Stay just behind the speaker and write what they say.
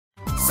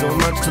so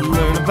much to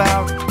learn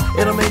about.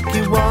 It'll make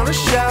you want to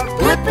shout,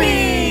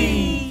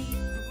 Blippi!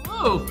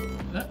 Whoa!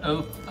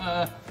 Uh-oh.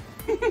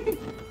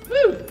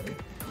 Woo!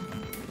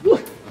 Woo!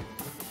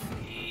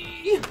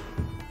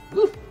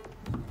 Woo!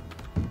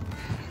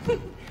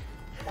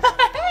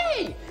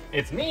 Hey!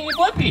 It's me,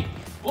 Blippi!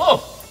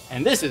 Whoa!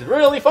 And this is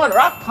really fun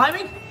rock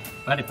climbing,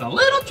 but it's a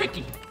little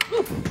tricky.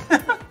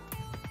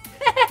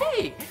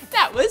 Hey!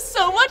 That was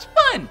so much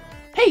fun!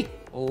 Hey,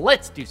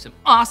 let's do some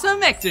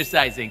awesome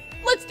exercising.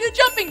 Let's do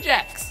jumping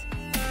jacks.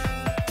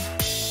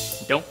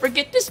 Don't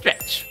forget to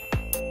stretch.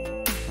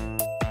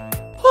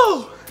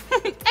 Whoa!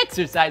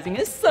 Exercising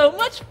is so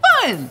much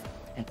fun!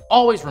 And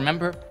always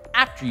remember,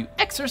 after you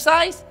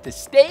exercise, to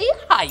stay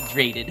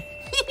hydrated.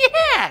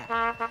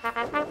 Yeah!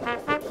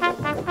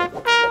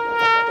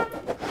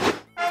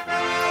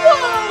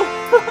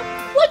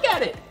 Whoa! Look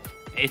at it!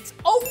 It's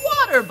a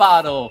water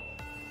bottle!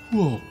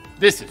 Whoa,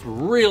 this is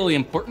really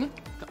important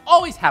to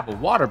always have a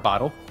water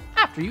bottle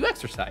after you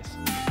exercise.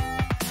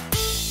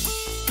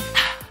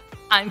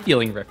 I'm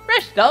feeling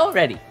refreshed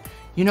already.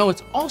 You know,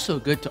 it's also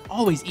good to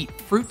always eat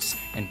fruits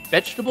and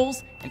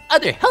vegetables and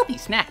other healthy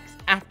snacks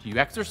after you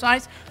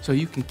exercise so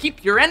you can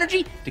keep your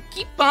energy to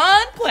keep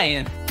on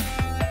playing.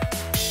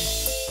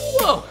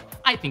 Whoa,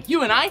 I think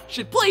you and I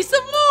should play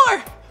some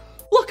more.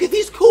 Look at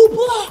these cool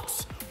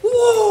blocks.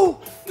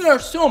 Whoa, there are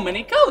so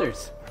many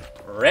colors.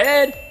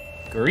 Red,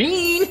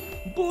 green,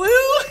 blue,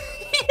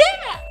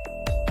 yeah.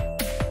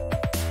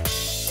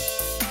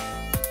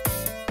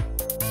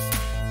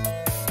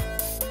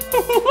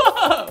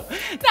 Whoa,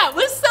 that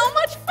was so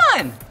much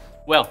fun.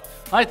 Well,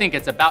 I think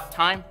it's about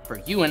time for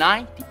you and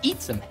I to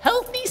eat some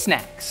healthy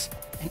snacks.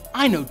 And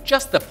I know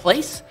just the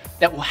place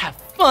that will have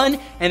fun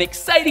and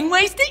exciting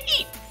ways to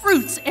eat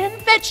fruits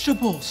and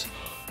vegetables.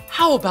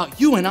 How about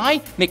you and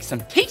I make some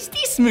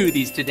tasty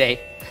smoothies today?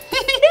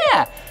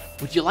 Yeah,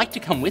 would you like to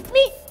come with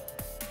me?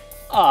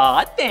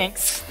 Aw,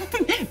 thanks.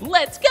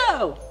 Let's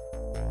go.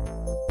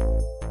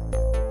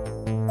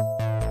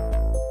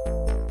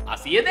 I'll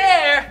see you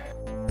there.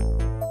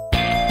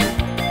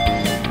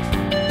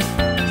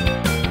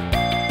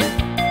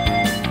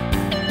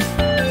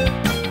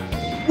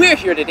 We're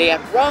here today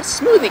at Raw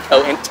Smoothie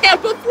Co. in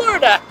Tampa,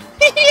 Florida.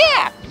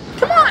 Yeah,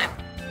 come on.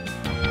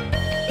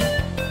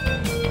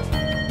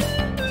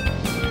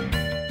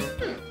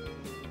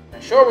 I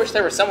sure wish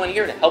there was someone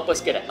here to help us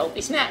get a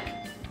healthy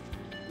snack.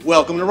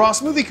 Welcome to Raw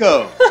Smoothie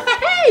Co.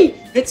 Hey,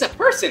 it's a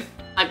person.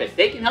 I bet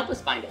they can help us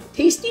find a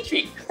tasty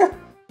treat.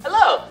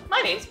 Hello,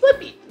 my name's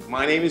Blippi.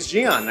 My name is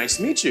Gian. Nice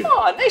to meet you.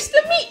 Oh, nice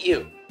to meet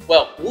you.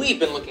 Well, we've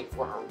been looking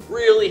for a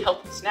really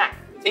healthy snack.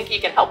 Think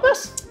you can help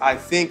us? I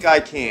think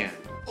I can.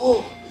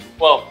 Oh,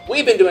 well,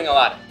 we've been doing a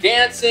lot of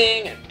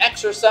dancing and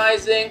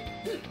exercising.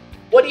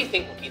 What do you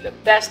think would be the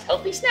best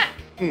healthy snack?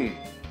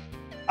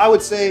 I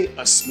would say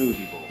a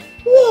smoothie bowl.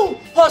 Whoa,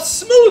 a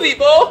smoothie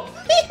bowl?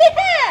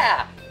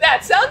 Yeah,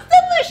 that sounds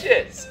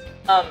delicious.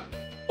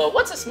 But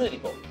what's a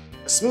smoothie bowl?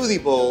 A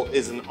smoothie bowl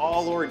is an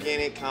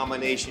all-organic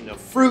combination of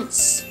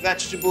fruits,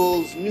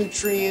 vegetables,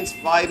 nutrients,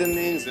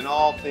 vitamins, and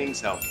all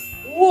things healthy.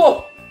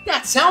 Whoa,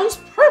 that sounds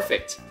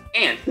perfect.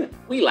 And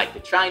we like to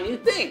try new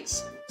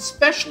things,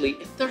 especially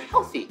if they're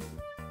healthy.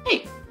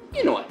 Hey,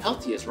 you know what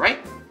healthy is, right?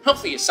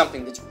 Healthy is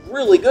something that's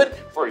really good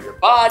for your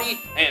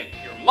body and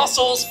your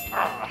muscles.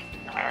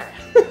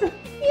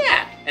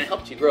 Yeah, and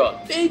helps you grow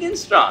up big and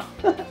strong.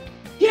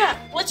 Yeah,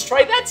 let's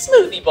try that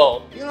smoothie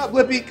bowl. You know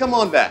what, Blippi? Come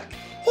on back.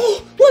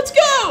 Oh, let's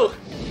go!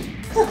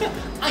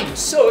 I am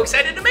so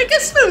excited to make a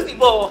smoothie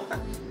bowl.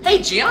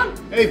 Hey, Gian.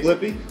 Hey,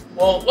 Blippi.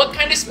 Well, what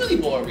kind of smoothie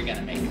bowl are we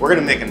gonna make? We're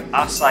gonna make an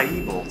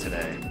acai bowl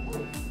today.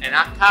 An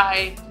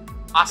acai.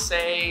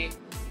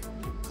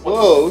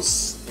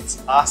 Close. It's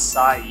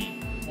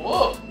acai.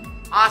 Whoa,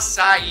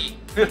 acai.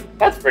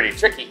 That's pretty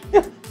tricky.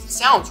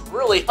 Sounds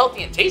really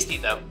healthy and tasty,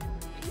 though.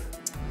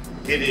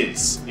 It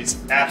is. It's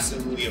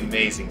absolutely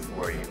amazing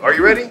for you. Are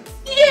you ready?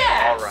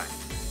 Yeah! All right.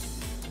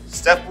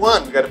 Step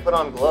one, we gotta put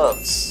on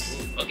gloves.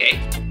 Okay.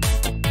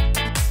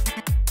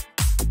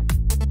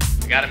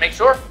 We gotta make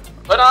sure we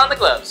put on the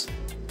gloves.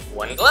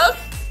 1 glove.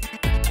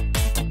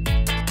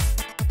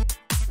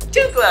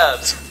 2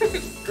 gloves.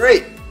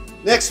 Great.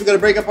 Next, we gotta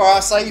break up our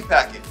acai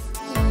packet.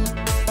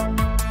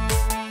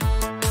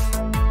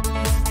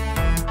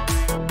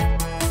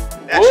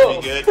 That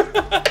should be good.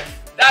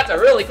 That's a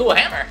really cool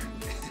hammer.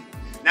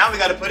 Now we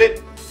gotta put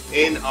it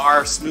in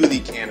our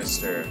smoothie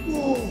canister.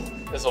 Ooh,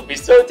 this will be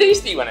so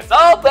tasty when it's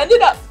all blended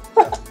up.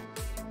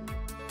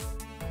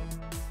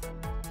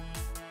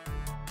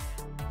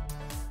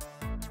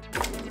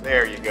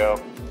 There you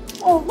go.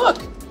 Oh, look,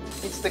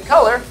 it's the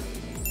color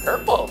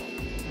purple.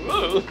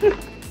 Ooh.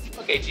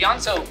 Okay,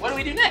 Gian, so what do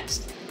we do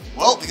next?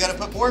 Well, we gotta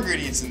put more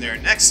ingredients in there.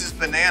 Next is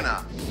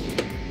banana.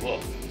 Whoa,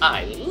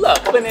 I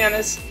love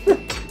bananas.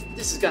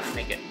 This is gonna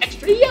make it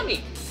extra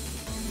yummy.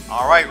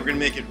 All right, we're gonna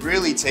make it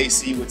really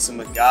tasty with some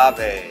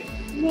agave.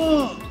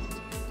 Whoa,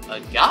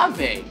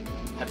 agave.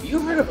 Have you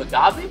heard of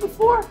agave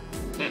before?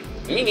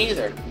 Me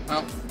neither.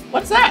 Well,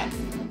 what's that?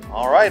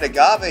 All right,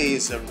 agave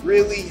is a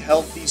really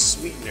healthy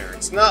sweetener.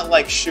 It's not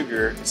like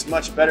sugar. It's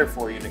much better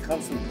for you, and it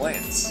comes from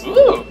plants.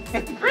 Ooh,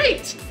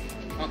 great.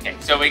 Okay,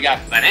 so we got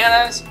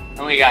bananas,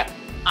 and we got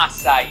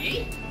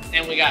acai,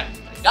 and we got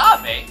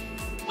agave.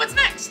 What's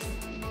next?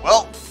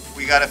 Well,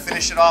 we gotta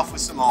finish it off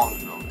with some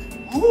almond milk.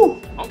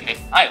 Ooh, okay,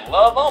 I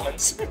love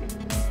almonds.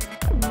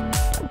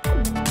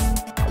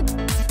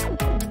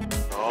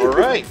 All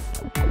right.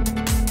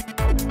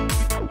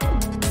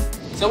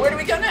 So where do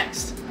we go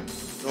next?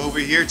 Go over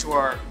here to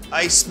our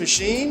ice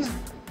machine.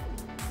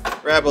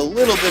 Grab a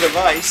little bit of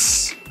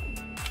ice.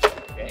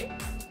 Okay.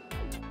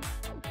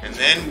 And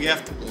then we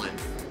have to blend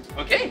it.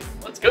 Okay,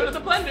 let's go to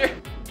the blender.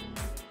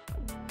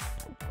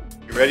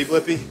 You ready,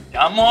 Blippi?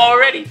 I'm all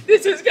ready.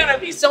 This is gonna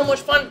be so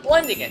much fun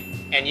blending it.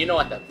 And you know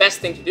what the best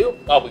thing to do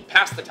while we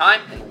pass the time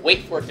and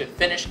wait for it to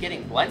finish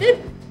getting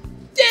blended?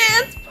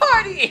 Dance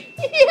party!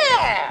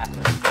 Yeah!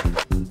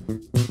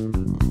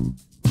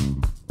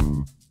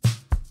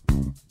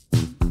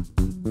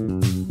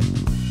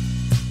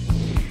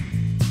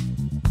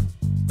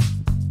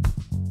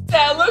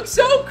 That looks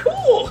so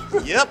cool!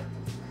 Yep.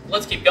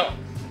 Let's keep going.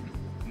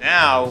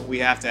 Now we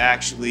have to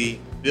actually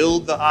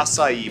build the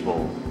acai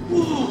bowl.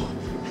 Whoa,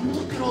 and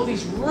look at all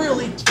these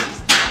really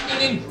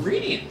tasty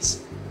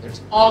ingredients.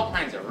 There's all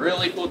kinds of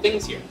really cool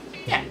things here.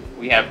 Yeah,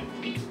 we have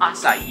the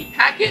acai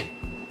packet,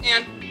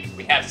 and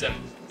we have some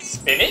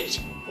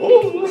spinach.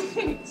 Ooh,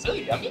 so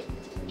yummy.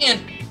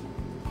 And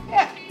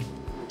yeah,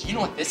 do you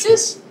know what this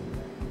is?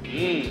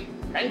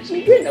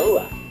 Crunchy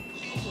granola.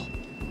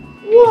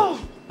 Whoa.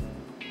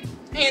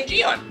 And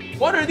Gian,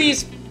 what are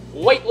these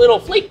white little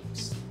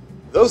flakes?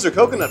 Those are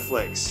coconut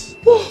flakes.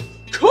 Whoa,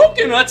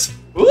 coconuts!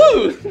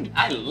 Ooh,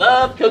 I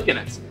love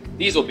coconuts.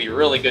 These will be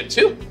really good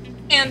too.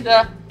 And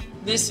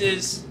this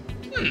is,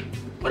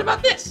 what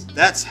about this?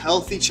 That's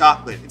healthy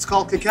chocolate. It's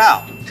called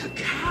cacao.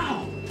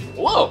 Cacao.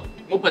 Whoa,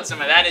 we'll put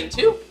some of that in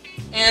too.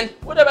 And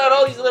what about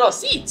all these little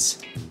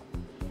seeds?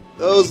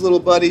 Those little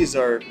buddies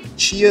are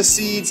chia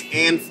seeds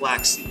and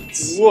flax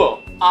seeds.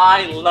 Whoa,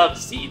 I love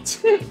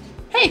seeds.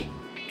 Hey,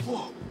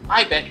 whoa,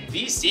 I bet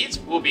these seeds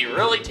will be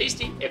really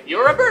tasty if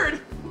you're a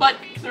bird, but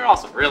they're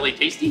also really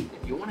tasty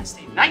if you want to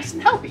stay nice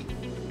and healthy.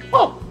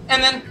 Oh,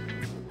 and then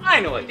I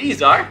know what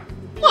these are.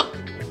 Look,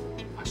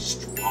 a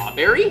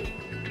strawberry,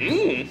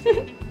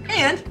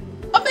 and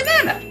a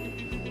banana.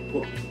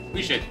 Whoa,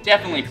 we should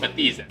definitely put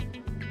these in.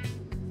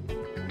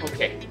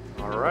 Okay.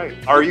 All right.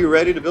 Are you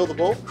ready to build the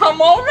bowl?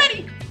 I'm all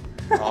ready.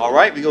 All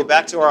right, we go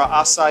back to our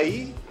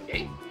acai.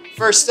 Okay.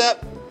 First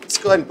step, let's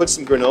go ahead and put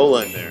some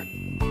granola in there.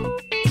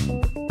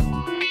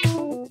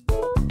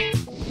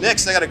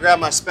 Next, I gotta grab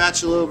my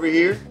spatula over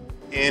here,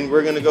 and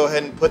we're gonna go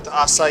ahead and put the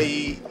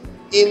acai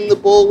in the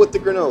bowl with the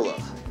granola.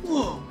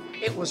 Whoa,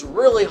 it was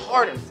really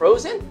hard and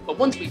frozen, but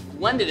once we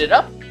blended it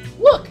up,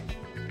 look,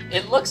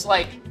 it looks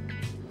like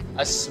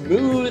a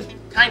smooth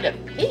kind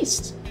of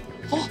paste.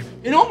 Oh,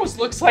 it almost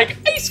looks like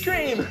ice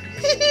cream.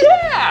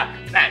 Yeah,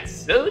 that's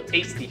so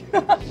tasty.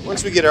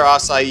 Once we get our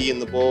acai in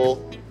the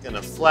bowl,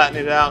 gonna flatten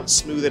it out,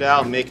 smooth it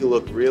out, and make it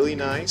look really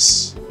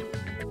nice.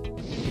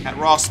 At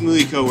Raw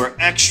Smoothie Co, we're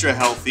extra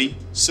healthy,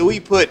 so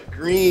we put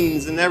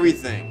greens and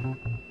everything.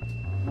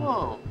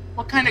 Whoa,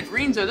 what kind of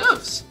greens are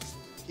those?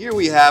 Here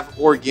we have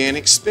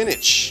organic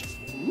spinach.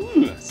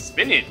 Ooh,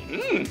 spinach.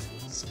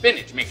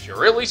 Spinach makes you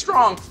really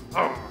strong.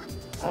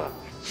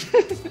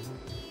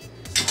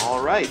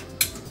 All right.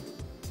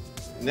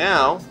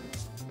 Now,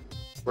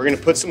 we're gonna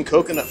put some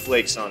coconut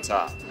flakes on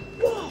top.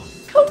 Whoa,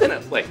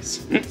 coconut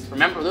flakes.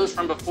 Remember those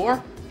from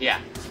before? Yeah,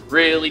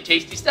 really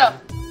tasty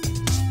stuff.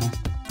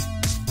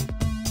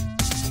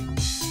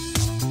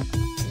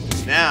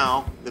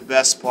 Now, the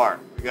best part.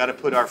 We gotta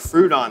put our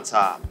fruit on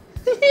top.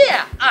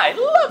 Yeah, I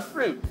love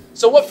fruit.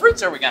 So what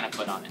fruits are we gonna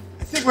put on it?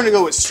 I think we're gonna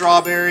go with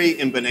strawberry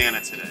and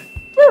banana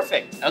today.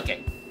 Perfect,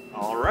 okay.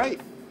 All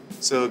right.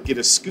 So get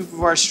a scoop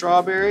of our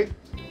strawberry.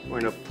 We're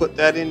gonna put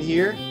that in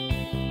here.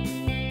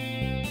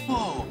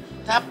 Whoa,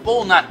 that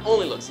bowl not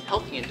only looks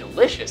healthy and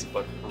delicious,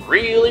 but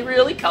really,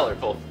 really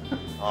colorful.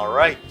 All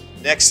right.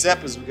 Next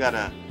step is we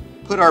gotta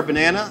put our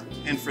banana,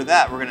 and for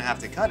that, we're gonna have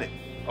to cut it.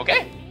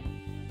 Okay.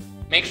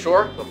 Make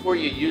sure before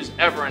you use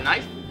ever a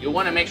knife, you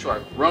wanna make sure a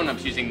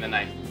grown-up's using the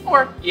knife,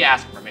 or you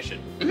ask permission.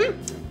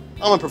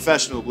 I'm a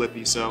professional,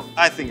 Blippi, so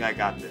I think I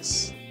got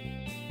this.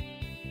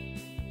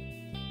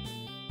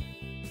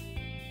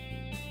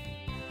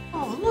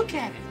 Oh, look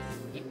at it.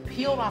 He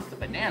peeled off the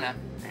banana,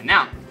 and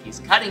now he's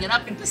cutting it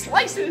up into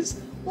slices.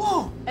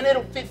 Whoa, and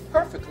it'll fit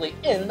perfectly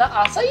in the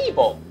acai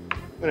bowl.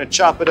 I'm gonna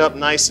chop it up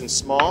nice and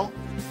small.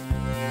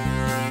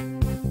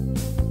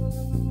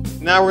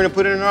 Now we're gonna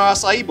put it in our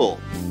acai bowl.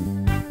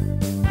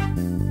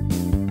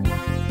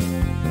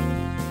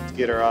 Let's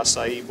get our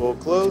acai bowl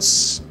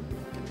close.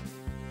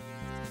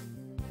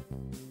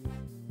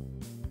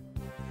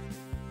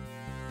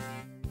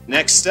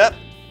 Next step,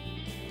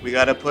 we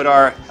gotta put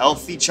our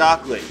healthy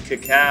chocolate,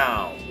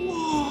 cacao.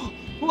 Whoa,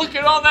 look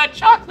at all that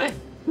chocolate.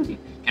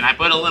 Can I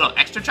put a little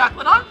extra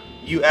chocolate on?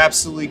 You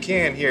absolutely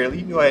can. Here,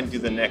 you can go ahead and do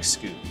the next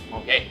scoop.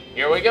 Okay,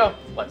 here we go.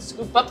 Let's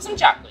scoop up some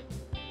chocolate.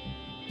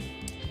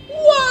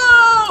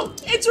 Whoa!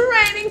 It's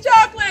raining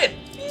chocolate!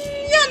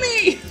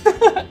 Yummy!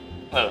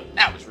 Oh,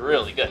 that was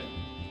really good.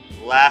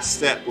 Last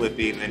step,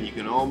 Blippi, and then you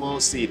can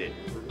almost eat it.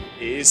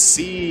 Is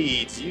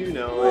seeds, you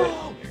know it.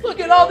 Whoa, look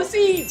at all the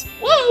seeds!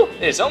 Whoa,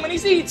 there's so many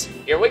seeds.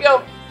 Here we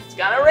go. It's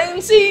gonna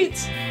rain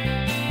seeds.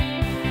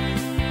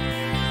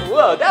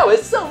 Whoa, that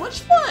was so much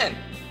fun.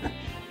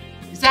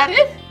 Is that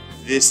it?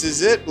 This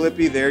is it,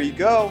 Blippi. There you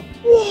go.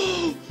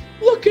 Whoa,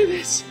 look at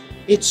this.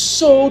 It's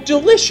so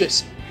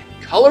delicious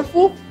and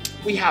colorful.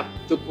 We have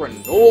the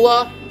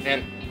granola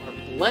and our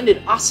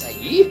blended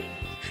acai.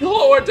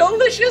 Oh, our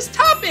delicious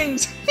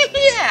toppings.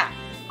 Yeah,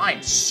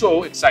 I'm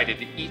so excited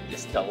to eat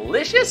this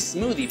delicious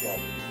smoothie bowl.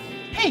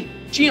 Hey,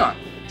 Gian,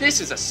 this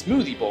is a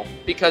smoothie bowl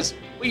because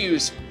we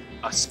use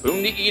a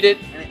spoon to eat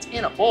it and it's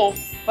in a bowl.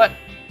 But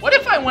what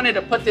if I wanted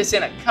to put this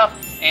in a cup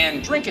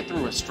and drink it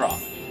through a straw?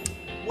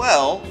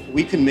 Well,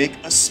 we can make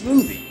a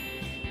smoothie.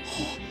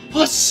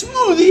 A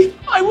smoothie?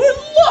 I would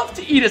love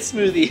to eat a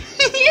smoothie.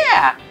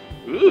 Yeah.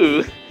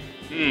 Ooh.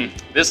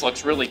 This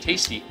looks really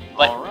tasty.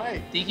 But All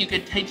right. think you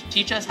could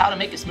teach us how to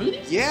make a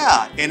smoothie?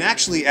 Yeah, and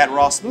actually at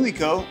Raw Smoothie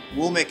Co.,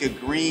 we'll make a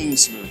green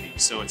smoothie,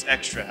 so it's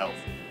extra healthy.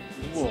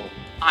 Whoa.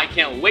 I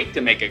can't wait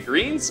to make a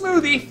green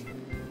smoothie.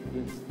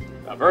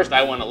 But first,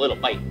 I want a little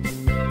bite.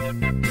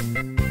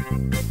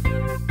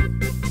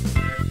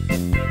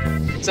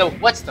 So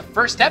what's the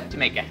first step to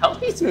make a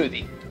healthy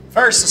smoothie?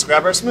 First, let's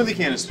grab our smoothie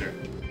canister.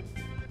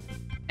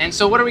 And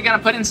so what are we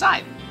gonna put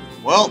inside?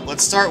 Well,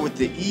 let's start with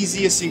the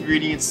easiest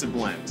ingredients to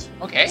blend.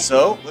 Okay.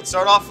 So, let's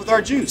start off with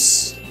our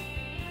juice.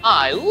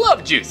 I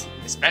love juice,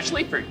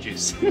 especially fruit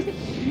juice.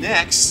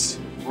 Next,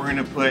 we're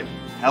gonna put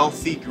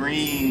healthy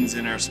greens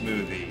in our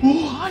smoothie.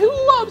 Ooh, I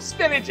love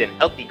spinach and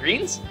healthy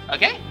greens.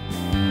 Okay.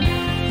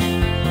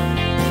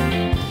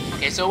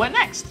 Okay, so what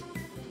next?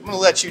 I'm gonna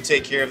let you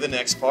take care of the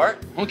next part.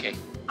 Okay,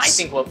 I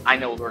think I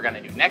know what we're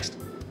gonna do next.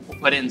 We'll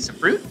put in some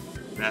fruit.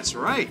 That's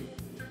right.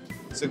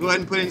 So go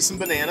ahead and put in some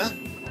banana.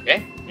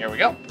 Okay, here we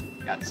go.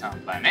 Got some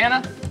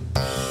banana.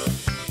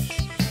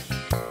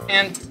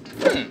 And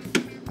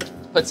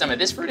put some of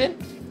this fruit in.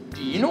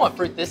 Do you know what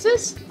fruit this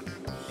is?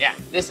 Yeah,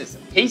 this is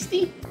some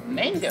tasty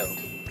mango.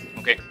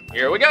 Okay,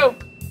 here we go.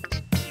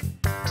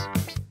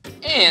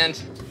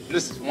 And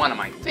this is one of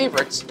my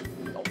favorites.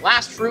 The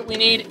last fruit we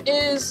need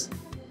is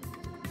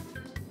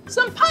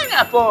some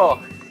pineapple.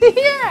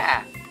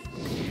 Yeah.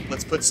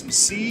 Let's put some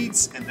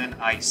seeds and then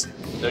ice in.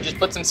 So just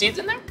put some seeds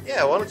in there?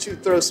 Yeah, why don't you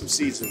throw some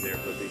seeds in there,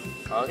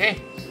 Blippi?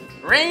 Okay,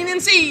 rain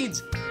and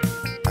seeds.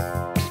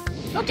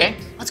 Okay,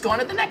 let's go on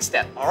to the next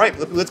step. All right,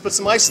 Blippi, let's put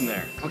some ice in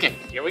there. Okay,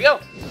 here we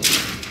go.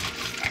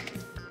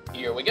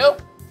 Here we go.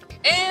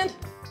 And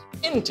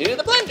into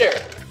the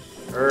blender.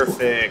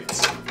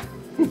 Perfect.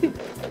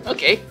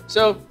 Okay,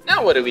 so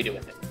now what do we do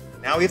with it?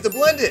 Now we have to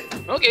blend it.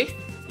 Okay,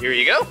 here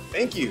you go.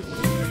 Thank you.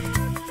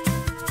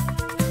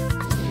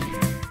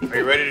 Are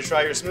you ready to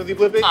try your smoothie,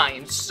 Blippi? I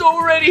am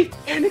so ready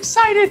and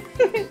excited.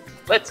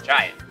 Let's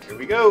try it. Here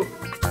we go.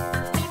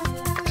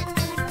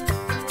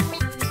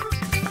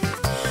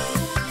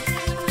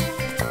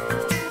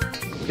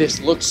 This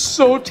looks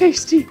so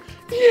tasty.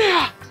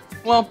 Yeah.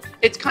 Well,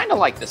 it's kind of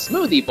like the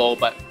smoothie bowl,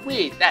 but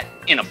wait, that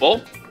in a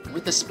bowl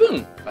with a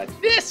spoon. But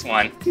this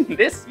one,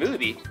 this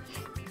smoothie,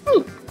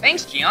 ooh,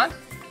 thanks, Gian,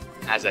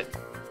 has a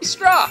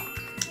straw.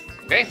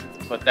 Okay,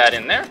 put that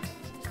in there.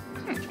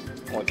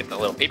 We'll get the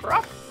little paper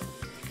off.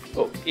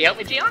 Oh, can you help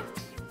me, Gian?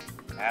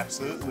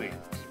 Absolutely.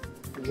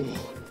 Whoa,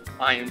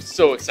 I am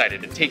so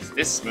excited to taste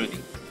this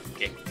smoothie.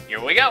 Okay,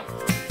 here we go.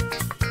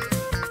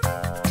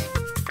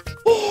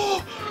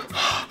 Oh,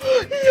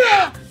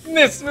 yeah,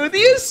 this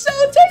smoothie is so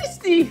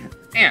tasty.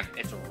 And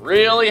it's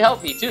really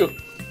healthy too.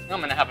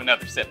 I'm gonna have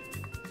another sip.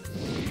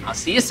 I'll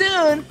see you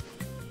soon.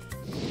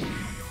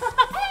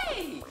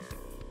 Hey!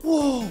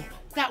 Whoa,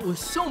 that was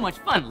so much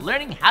fun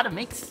learning how to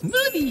make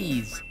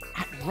smoothies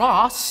at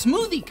Raw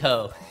Smoothie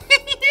Co.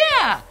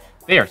 Yeah,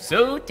 they are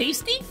so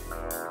tasty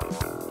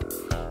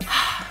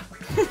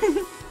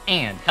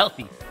and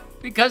healthy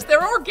because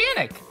they're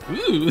organic.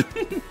 Ooh.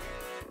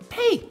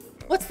 Hey,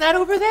 what's that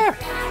over there?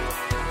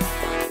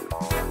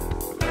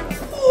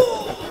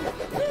 Oh,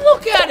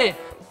 look at it.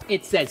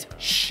 It says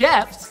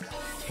Chef's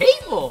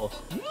Table.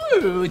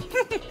 Ooh.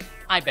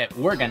 I bet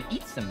we're gonna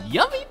eat some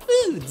yummy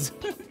foods.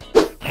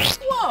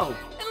 Whoa,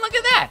 and look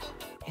at that.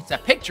 It's a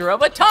picture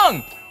of a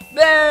tongue.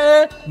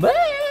 Bah,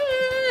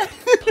 bah.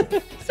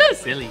 So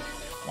silly.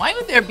 Why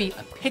would there be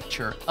a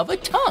picture of a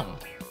tongue?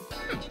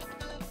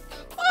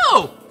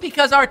 Oh,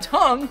 because our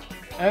tongue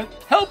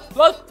helps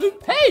us to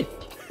taste.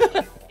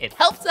 It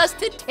helps us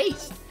to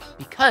taste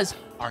because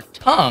our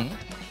tongue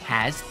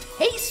has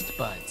taste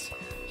buds.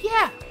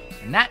 Yeah,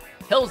 and that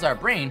tells our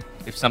brain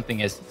if something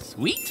is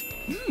sweet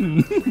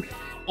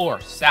or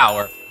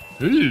sour.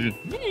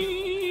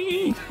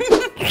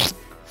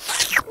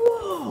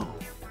 Whoa,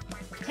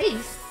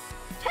 taste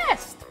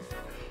test.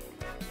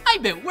 I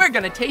bet we're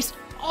gonna taste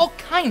all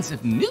kinds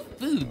of new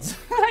foods.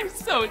 I'm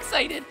so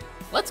excited.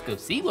 Let's go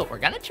see what we're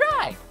gonna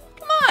try.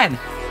 Come on.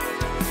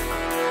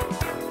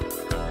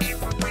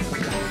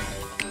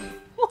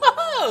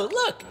 Whoa,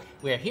 look,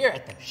 we're here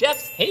at the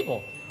chef's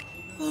table.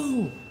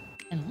 Ooh,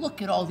 and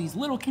look at all these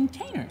little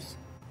containers.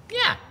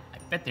 Yeah, I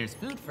bet there's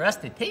food for us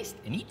to taste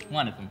in each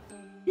one of them.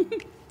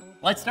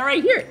 Let's start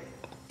right here.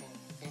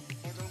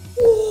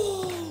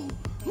 Whoa,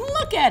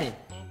 look at it.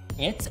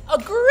 It's a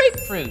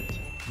grapefruit.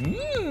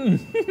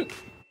 Mmm.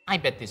 I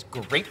bet this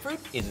grapefruit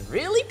is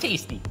really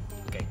tasty.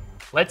 Okay,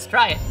 let's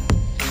try it.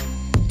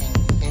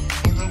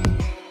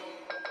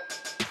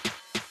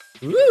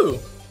 Ooh,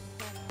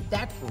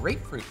 that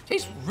grapefruit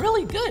tastes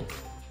really good.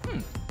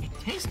 It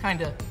tastes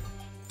kind of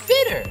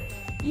bitter.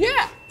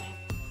 Yeah,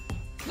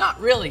 not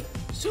really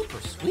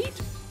super sweet,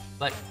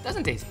 but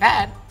doesn't taste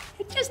bad.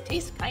 It just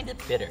tastes kind of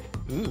bitter.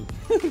 Ooh,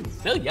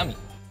 so yummy.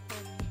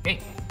 Okay,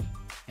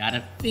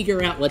 gotta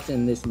figure out what's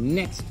in this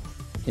next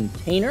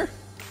container.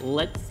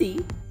 Let's see.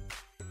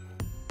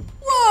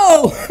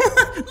 Whoa,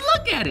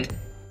 look at it.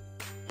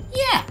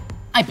 Yeah,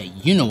 I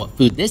bet you know what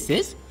food this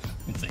is.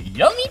 It's a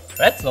yummy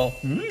pretzel.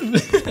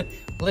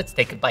 Let's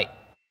take a bite.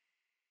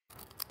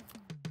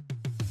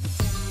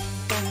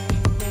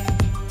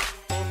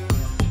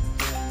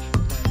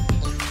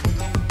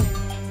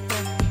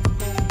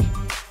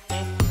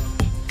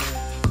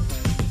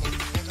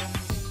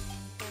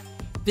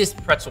 This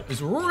pretzel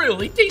is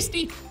really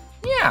tasty.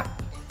 Yeah,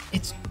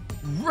 it's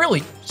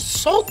really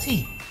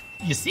salty.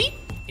 You see,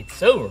 it's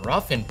so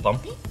rough and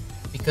bumpy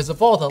because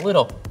of all the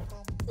little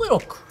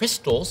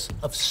crystals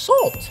of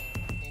salt.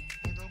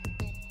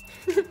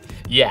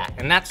 Yeah,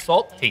 and that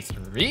salt tastes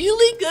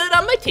really good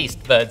on my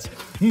taste buds.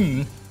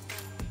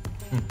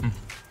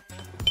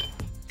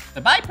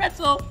 Bye-bye,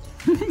 pretzel.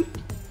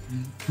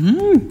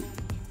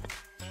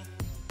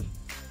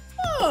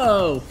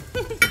 Whoa,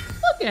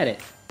 look at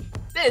it.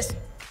 This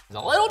is a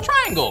little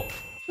triangle.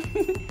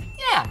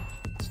 Yeah,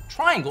 it's a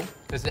triangle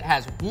because it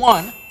has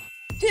 1,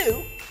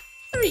 2,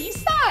 3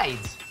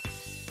 sides.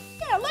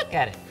 Yeah, look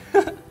at it.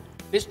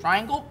 This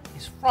triangle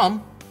is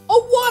from a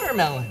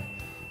watermelon.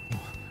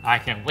 I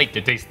can't wait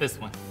to taste this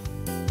one.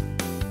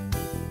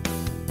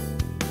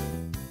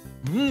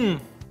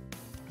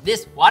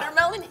 This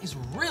watermelon is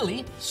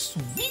really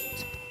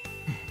sweet.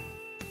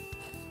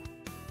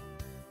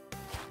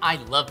 I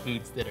love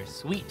foods that are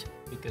sweet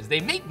because they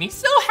make me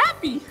so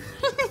happy.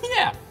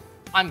 Yeah,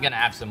 I'm gonna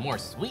have some more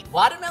sweet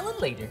watermelon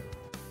later.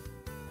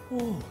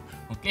 Ooh,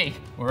 okay,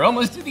 we're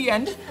almost to the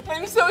end.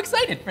 I'm so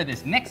excited for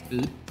this next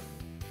food.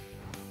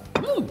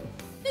 Ooh,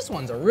 this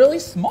one's a really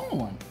small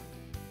one.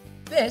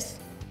 This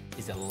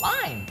is a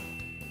lime.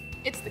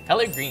 It's the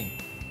color green.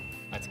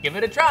 Let's give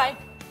it a try.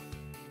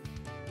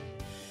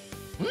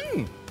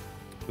 Ooh.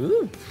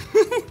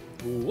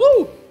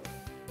 Woo.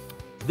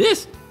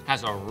 This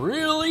has a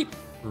really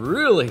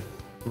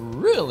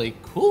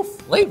cool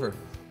flavor.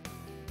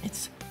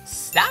 It's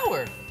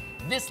sour.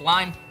 This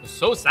lime is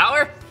so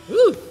sour.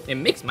 Ooh, it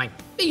makes my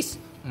face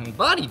and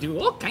body do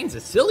all kinds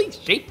of silly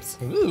shapes.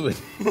 Ooh.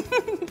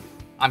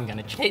 I'm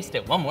gonna taste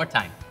it one more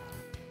time.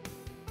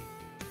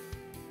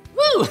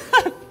 Woo!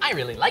 I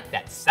really like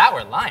that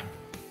sour lime.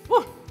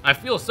 Woo, I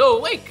feel so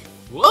awake.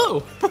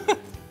 Whoa!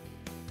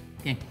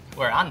 Okay,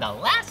 we're on the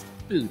last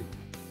food.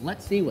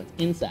 Let's see what's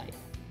inside.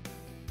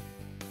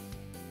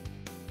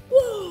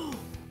 Whoa!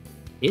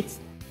 It's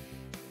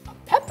a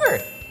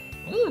pepper.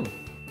 Ooh,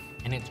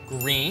 and it's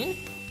green.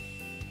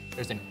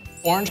 There's an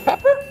orange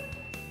pepper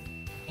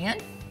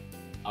and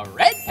a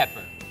red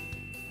pepper.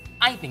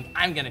 I think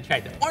I'm gonna try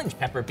the orange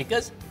pepper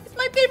because it's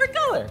my favorite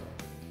color.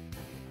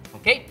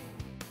 Okay,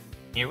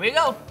 here we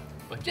go.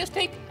 But just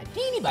take a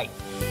teeny bite.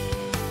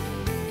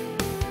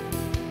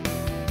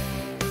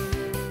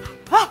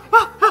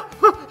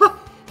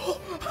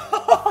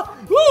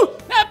 Ooh,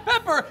 that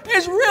pepper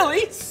is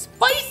really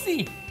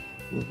spicy.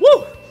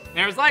 Woo!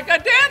 There's like a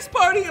dance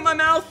party in my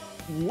mouth.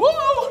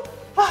 Whoa!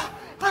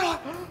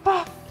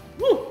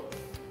 Woo!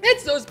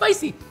 It's so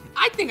spicy.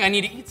 I think I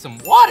need to eat some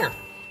water.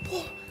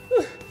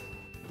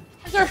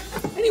 Is there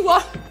any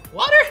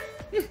water?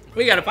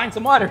 We gotta find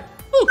some water.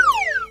 Ooh.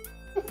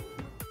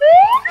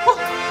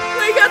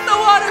 We got the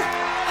water.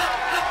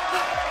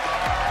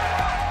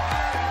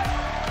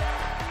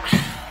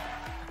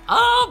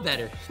 Oh,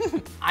 better.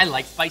 I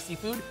like spicy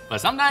food, but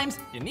sometimes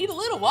you need a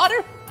little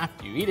water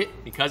after you eat it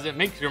because it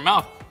makes your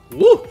mouth,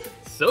 woo,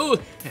 so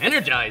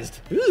energized.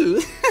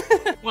 Ooh.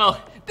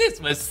 Well, this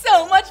was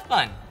so much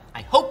fun.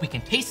 I hope we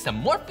can taste some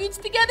more foods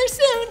together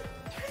soon.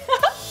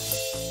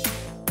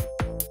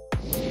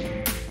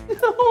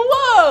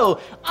 Whoa!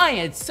 I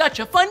had such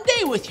a fun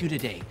day with you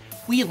today.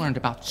 We learned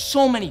about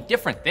so many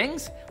different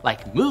things,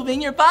 like moving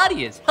your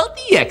body is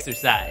healthy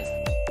exercise.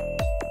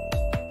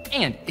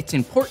 And it's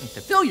important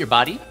to fill your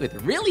body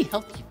with really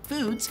healthy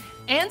foods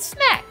and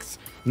snacks.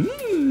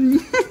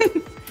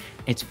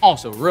 It's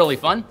also really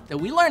fun that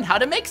we learned how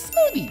to make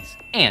smoothies,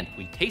 and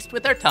we taste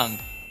with our tongue.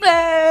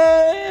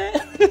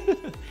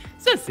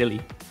 So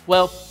silly.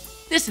 Well,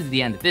 this is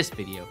the end of this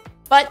video,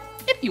 but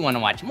if you want to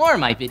watch more of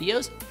my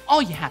videos,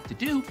 all you have to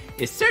do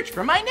is search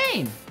for my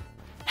name.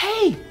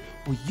 Hey,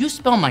 will you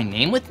spell my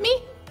name with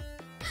me?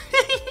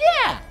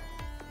 Yeah,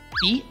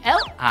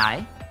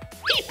 B-L-I-P-P-I.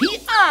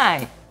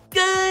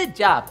 Good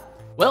job.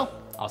 Well,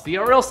 I'll see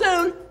you real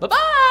soon.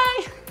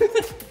 Bye-bye.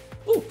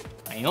 Ooh,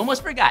 I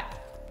almost forgot.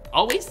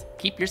 Always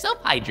keep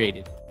yourself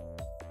hydrated.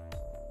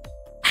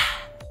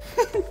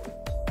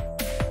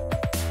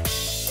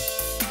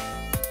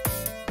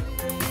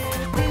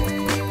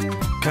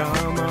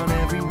 Come on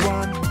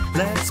everyone,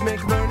 let's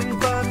make learning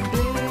fun.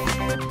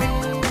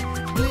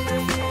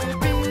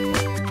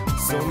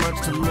 So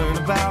much to learn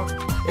about,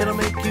 it'll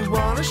make you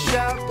wanna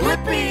shout.